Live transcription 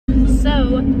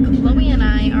Chloe and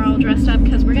I are all dressed up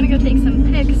because we're gonna go take some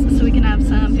pics so we can have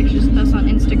some pictures to post on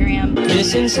Instagram.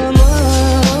 Missing someone.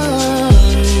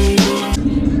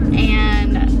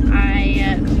 And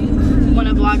I want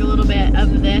to vlog a little bit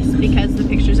of this because the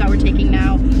pictures that we're taking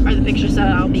now are the pictures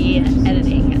that I'll be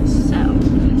editing. So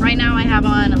right now I have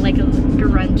on like a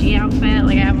grungy outfit,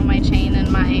 like I have on my chain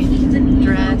and my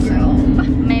dress,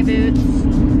 my boots,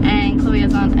 and Chloe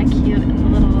has on a cute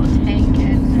little tank.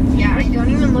 And yeah, I don't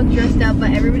even look dressed up,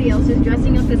 but everybody else is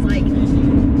dressing up as like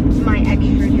my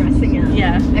extra dressing up.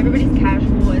 Yeah. Everybody's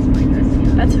casual as my dressing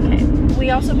up. That's okay. We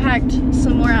also packed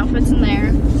some more outfits in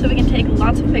there so we can take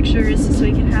lots of pictures, so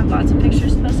we can have lots of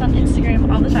pictures to post on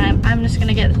Instagram all the time. I'm just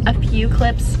gonna get a few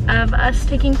clips of us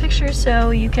taking pictures so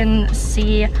you can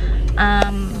see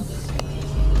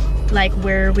like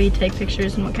where we take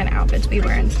pictures and what kind of outfits we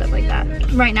wear and stuff like that.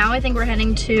 Right now I think we're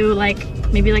heading to like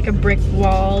maybe like a brick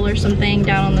wall or something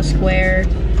down on the square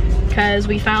because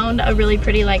we found a really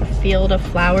pretty like field of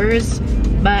flowers,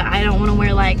 but I don't want to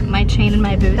wear like my chain and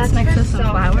my boots next to some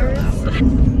flowers.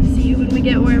 See you when we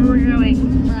get wherever we're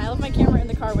going. I left my camera in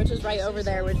the car, which is right over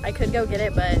there, which I could go get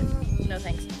it, but no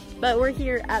thanks. But we're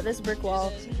here at this brick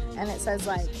wall and it says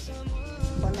like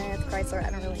Plymouth, Chrysler, I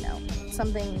don't really know,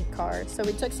 something car. So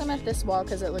we took some at this wall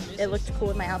because it looked cool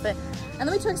with my outfit, and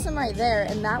then we took some right there,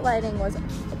 and that lighting was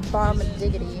bomb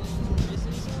diggity.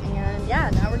 And yeah,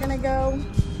 now we're gonna go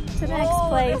to the next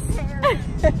place.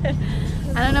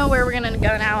 I don't know where we're gonna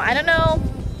go now. I don't know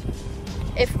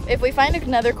if we find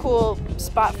another cool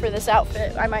spot for this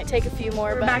outfit, I might take a few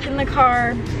more. But back in the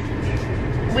car,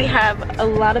 we have a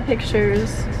lot of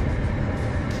pictures.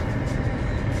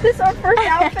 This is our first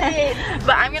outfit.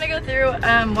 But I'm gonna go through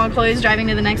while Chloe's driving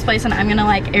to the next place, and I'm gonna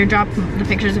like airdrop the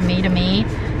pictures of me to me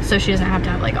so she doesn't have to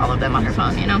have like all of them on her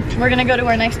phone, you know? We're gonna go to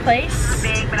our next place,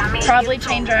 probably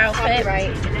change our outfit.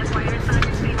 Right.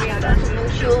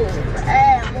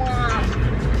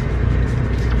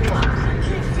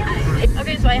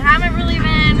 Okay, so I haven't really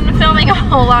been filming a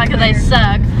whole lot because I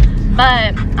suck,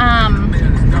 but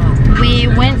we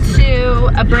went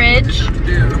to a bridge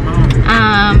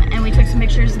and we took some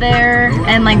pictures there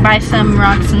and like by some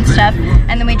rocks and stuff,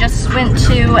 and then we just went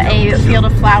to a field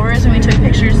of flowers and we took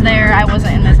pictures there. I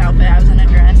wasn't in this outfit, I was in a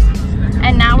dress.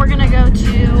 And now we're gonna go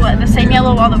to the same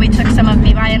yellow wall that we took some of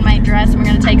me by in my dress, and we're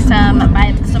gonna take some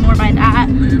more by that,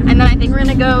 and then I think we're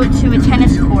gonna go to a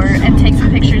tennis court and take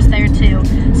some pictures there too.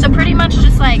 So pretty much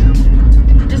just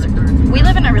we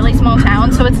live in a really small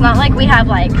town, so it's not like we have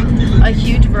like a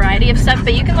huge variety of stuff,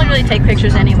 but you can literally take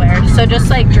pictures anywhere. So just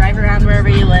like drive around wherever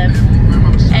you live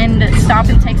and stop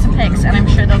and take some pics, and I'm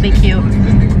sure they'll be cute.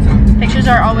 Pictures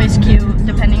are always cute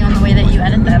depending on the way that you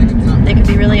edit them. They could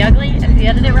be really ugly, and if you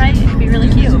edit it right, it could be really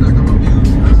cute.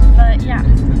 But yeah,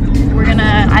 we're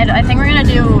gonna, I think we're gonna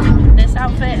do this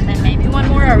outfit and then maybe one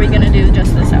more, or are we gonna do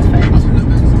just this outfit?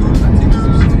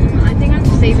 I think I'm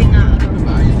saving that other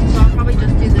one, so I'll probably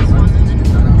just do this one and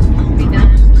then be done.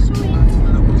 Sweet.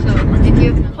 So if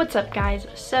you have... What's up guys?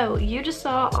 So you just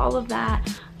saw all of that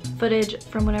footage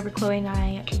from whenever Chloe and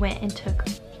I went and took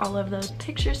all of those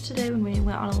pictures today when we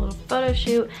went on a little photo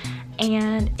shoot,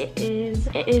 and it is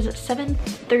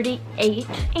 7:38,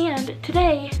 and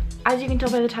today, as you can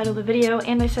tell by the title of the video,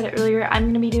 and I said it earlier, I'm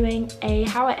going to be doing a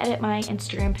how I edit my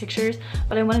Instagram pictures,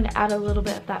 but I wanted to add a little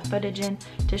bit of that footage in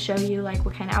to show you like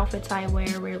what kind of outfits I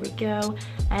wear, where we go,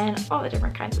 and all the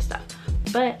different kinds of stuff.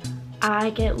 But I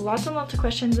get lots and lots of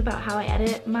questions about how I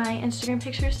edit my Instagram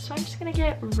pictures, so I'm just gonna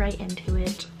get right into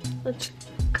it. Let's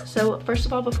go. So first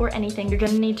of all, before anything, you're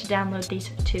gonna need to download these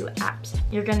two apps.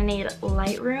 You're gonna need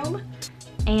Lightroom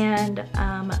and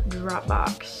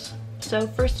Dropbox. So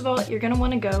first of all, you're gonna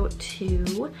wanna go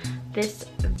to this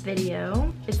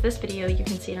video. It's this video, you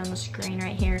can see it on the screen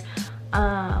right here.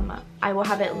 I will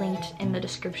have it linked in the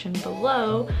description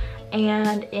below,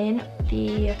 and in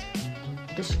the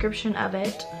description of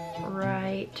it,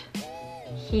 right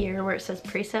here where it says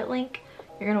preset link,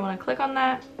 you're gonna wanna click on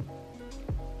that.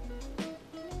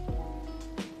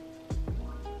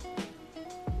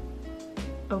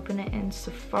 Open it in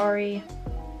Safari.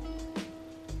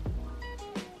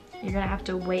 You're gonna have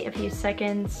to wait a few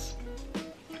seconds.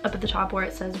 Up at the top where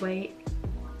it says wait,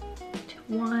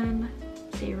 1,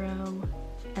 0,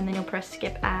 and then you'll press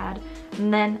skip ad.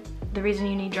 And then the reason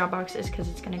you need Dropbox is because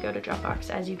it's gonna go to Dropbox,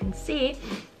 as you can see.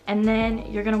 And then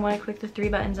you're gonna wanna click the 3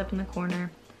 buttons up in the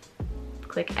corner,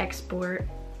 click export,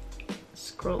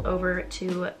 scroll over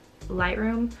to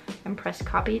Lightroom and press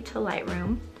copy to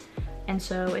Lightroom. And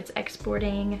so it's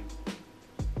exporting,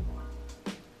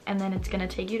 and then it's gonna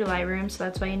take you to Lightroom, so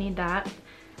that's why you need that.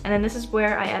 And then this is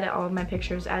where I edit all of my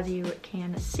pictures. As you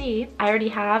can see, I already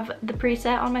have the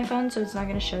preset on my phone, so it's not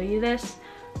going to show you this,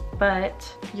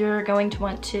 but you're going to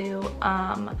want to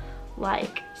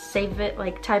like save it,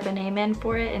 like type a name in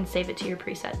for it and save it to your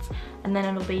presets, and then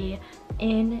it'll be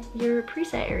in your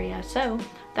preset area. So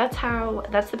that's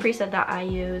the preset that I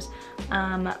use.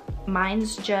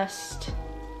 Mine's just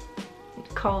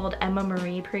called Emma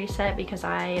Marie preset because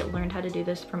I learned how to do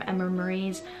this from Emma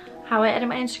Marie's How I Edit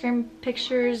My Instagram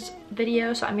Pictures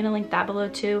video, so I'm gonna link that below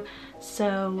too,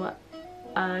 so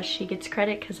she gets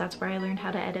credit because that's where I learned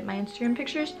how to edit my Instagram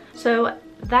pictures. So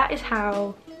that is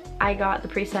how I got the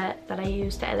preset that I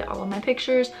use to edit all of my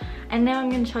pictures. And now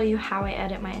I'm going to tell you how I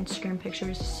edit my Instagram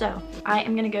pictures. So I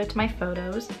am going to go to my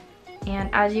photos, and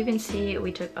as you can see,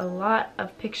 we took a lot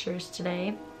of pictures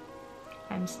today.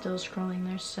 I'm still scrolling,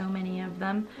 there's so many of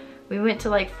them. We went to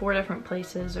like 4 different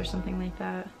places or something like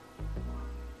that.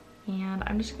 And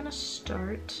I'm just going to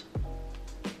start.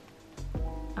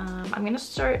 I'm going to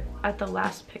start at the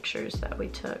last pictures that we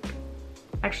took.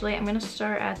 Actually, I'm going to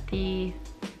start at the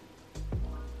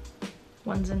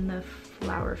ones in the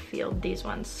flower field, these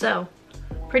ones. So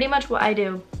pretty much what I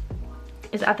do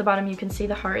is at the bottom you can see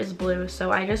the heart is blue,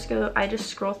 so I just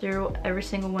scroll through every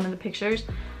single one of the pictures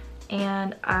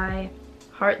and I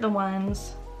heart the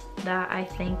ones that I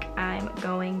think I'm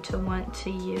going to want to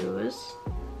use.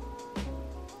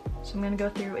 So I'm gonna go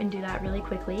through and do that really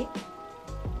quickly.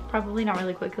 Probably not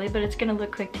really quickly, but it's gonna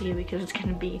look quick to you because it's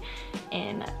gonna be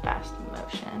in fast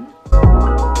motion.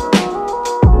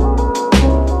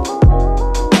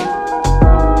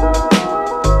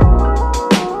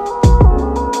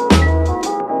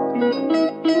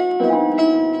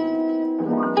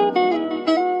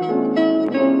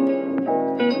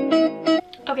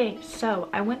 Okay, so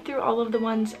I went through all of the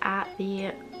ones at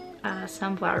the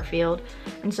sunflower field,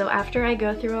 and so after I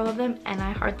go through all of them and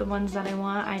I heart the ones that I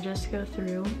want, I just go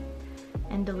through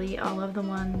and delete all of the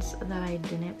ones that I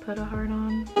didn't put a heart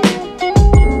on.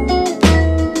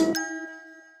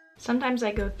 Sometimes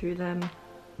I go through them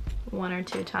 1 or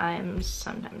 2 times,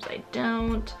 sometimes I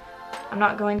don't. I'm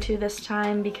not going to this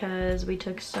time because we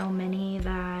took so many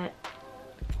that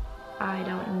I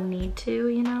don't need to,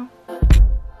 you know?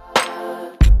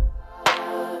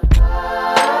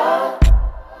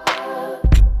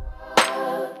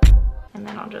 And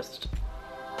then I'll just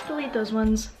delete those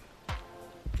ones.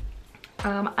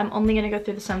 I'm only gonna go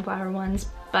through the sunflower ones,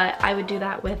 but I would do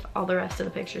that with all the rest of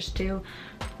the pictures too.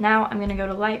 Now I'm gonna go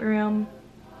to Lightroom.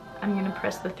 I'm gonna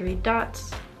press the 3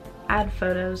 dots, add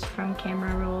photos from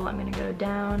camera roll. I'm gonna go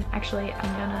down. Actually,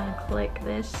 I'm gonna click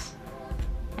this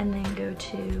and then go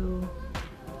to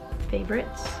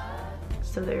favorites.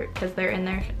 So because they're in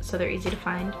there, so they're easy to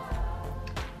find.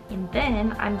 And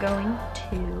then I'm going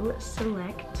to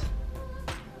select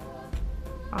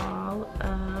all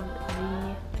of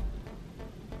the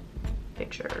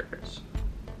pictures.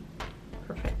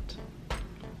 Perfect.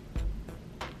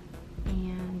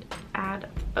 And add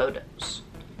photos.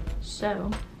 So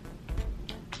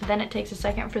then it takes a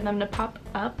second for them to pop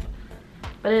up,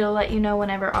 but it'll let you know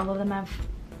whenever all of them have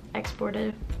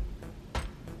exported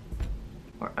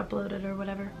or uploaded or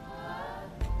whatever.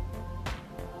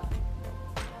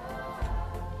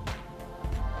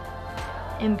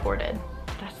 Imported,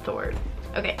 that's the word.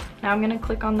 Okay, now I'm gonna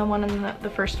click on the one in the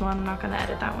first one. I'm not gonna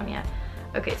edit that one yet.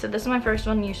 Okay, so this is my first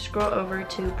one. You scroll over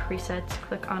to presets,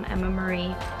 click on Emma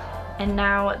Marie, and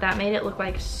now that made it look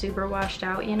like super washed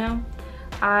out, you know?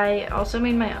 I also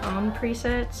made my own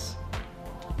presets.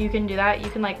 You can do that. You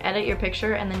can like edit your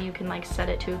picture and then you can like set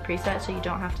it to a preset so you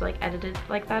don't have to like edit it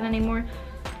like that anymore.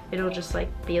 It'll just like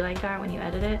be like that when you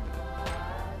edit it.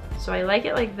 So I like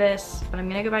it like this, but I'm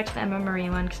gonna go back to the Emma Marie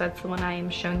one because that's the one I am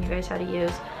showing you guys how to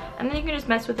use. And then you can just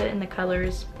mess with it in the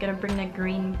colors. I'm gonna bring the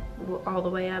green all the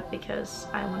way up because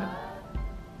I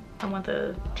want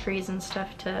the trees and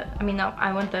stuff to,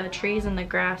 I want the trees and the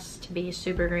grass to be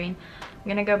super green. I'm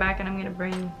gonna go back and I'm gonna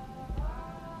bring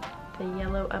the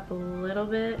yellow up a little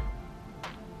bit.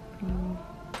 And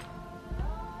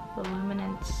the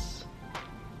luminance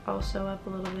also up a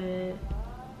little bit.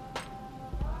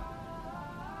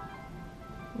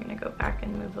 I'm gonna go back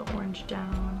and move the orange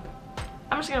down.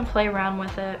 I'm just gonna play around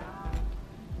with it.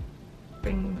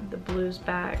 Bring the blues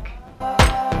back.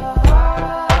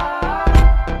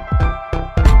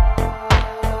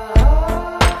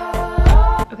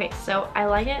 Okay, so I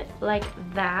like it like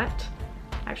that.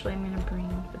 Actually, I'm gonna bring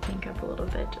the pink up a little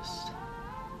bit just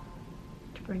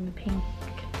to bring the pink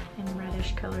and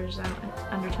reddish colors out and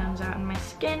undertones out in my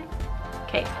skin.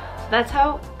 Okay, so that's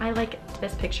how I like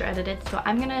this picture edited. So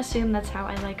I'm gonna assume that's how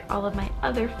I like all of my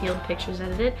other field pictures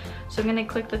edited. So I'm gonna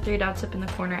click the 3 dots up in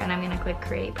the corner and I'm gonna click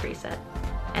create preset.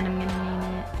 and I'm gonna name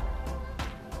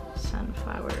it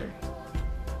Sunflower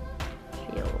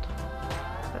Field.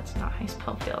 That's not how you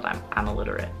spell field, I'm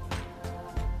illiterate.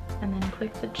 And then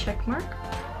click the check mark.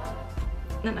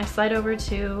 Then I slide over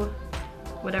to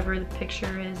whatever the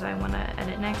picture is I want to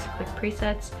edit next. Click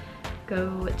presets,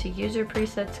 go to user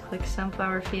presets, click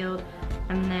sunflower field,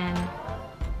 and then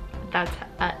that's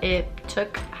it.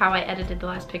 Took how I edited the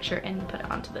last picture and put it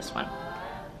onto this one.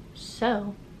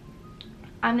 So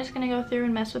I'm just gonna go through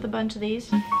and mess with a bunch of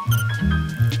these.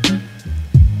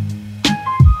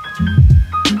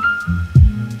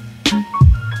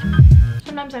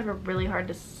 Sometimes I have a really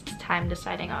hard time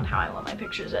deciding on how I want my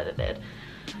pictures edited.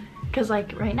 Because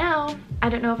like right now, I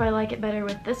don't know if I like it better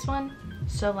with this one.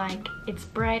 So like it's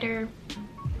brighter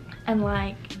and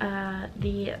like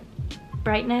the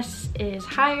brightness is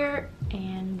higher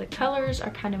and the colors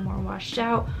are kind of more washed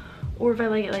out. Or if I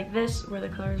like it like this where the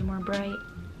color is more bright.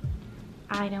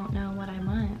 I don't know what I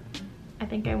want. I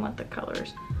think I want the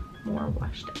colors more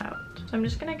washed out. So I'm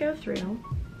just gonna go through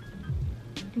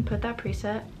and put that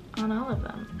preset on all of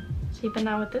them. See, but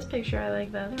now with this picture, I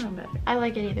like the other one better. I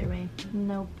like it either way.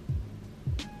 Nope.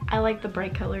 I like the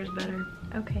bright colors better.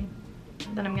 Okay.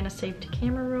 Then I'm gonna save to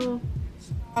camera roll.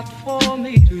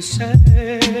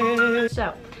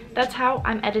 So that's how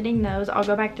I'm editing those. I'll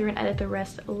go back through and edit the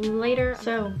rest later.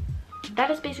 So that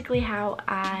is basically how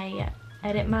I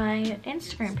edit my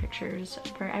Instagram pictures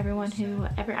for everyone who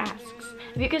ever asks.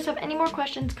 If you guys have any more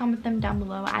questions, comment them down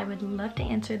below. I would love to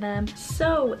answer them.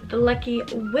 So the lucky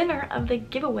winner of the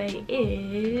giveaway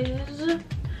is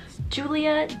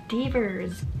Julia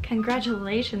Deavers.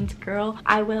 Congratulations, girl.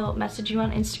 I will message you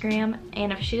on Instagram,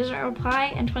 and if she doesn't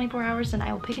reply in 24 hours, then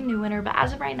I will pick a new winner. But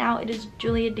as of right now, it is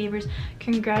Julia Deavers.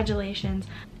 Congratulations.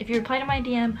 If you reply to my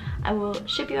DM, I will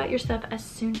ship you out your stuff as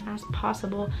soon as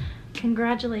possible.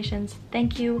 Congratulations.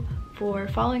 Thank you for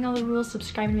following all the rules,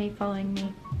 subscribing to me, following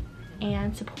me,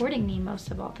 and supporting me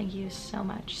most of all. Thank you so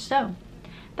much. So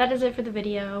that is it for the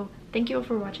video. Thank you all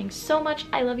for watching so much.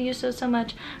 I love you so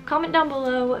much. Comment down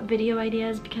below video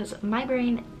ideas because my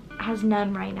brain has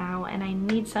none right now and I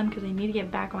need some because I need to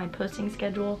get back on my posting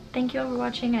schedule. Thank you all for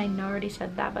watching. I know I already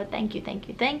said that, but thank you, thank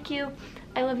you, thank you.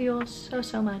 I love you all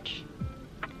so much.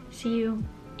 See you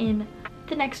in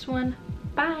the next one.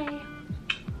 Bye.